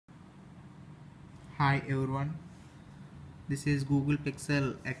Hi everyone, this is Google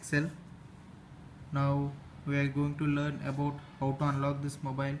Pixel XL. Now we are going to learn about how to unlock this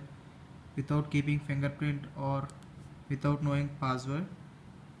mobile without keeping fingerprint or without knowing password.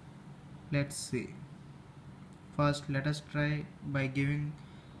 Let's see. First let us try by giving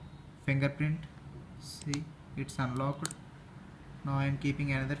fingerprint. See, it's unlocked. Now I am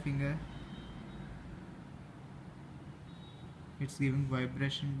keeping another finger. It's giving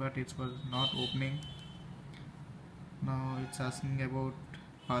vibration but it was not opening. Now it's asking about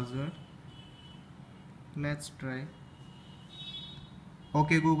password. Let's try.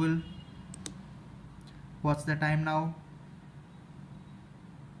 Okay Google, what's the time now?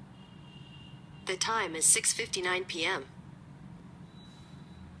 The time is 6:59 p.m.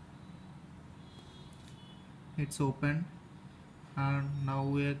 It's open and now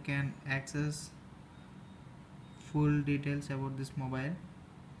we can access full details about this mobile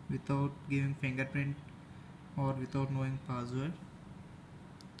without giving fingerprint or without knowing password.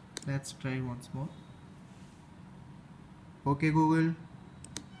 Let's try once more. Okay Google,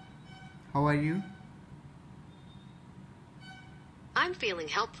 how are you? I'm feeling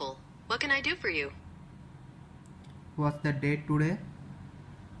helpful. What can I do for you? What's the date today?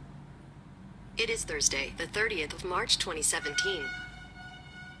 It is Thursday, the 30th of March 2017.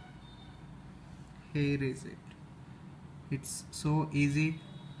 Here is it. It's so easy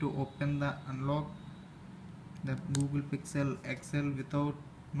to open the unlock the Google Pixel XL without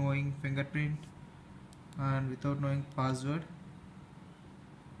knowing fingerprint and without knowing password.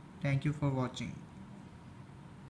 Thank you for watching.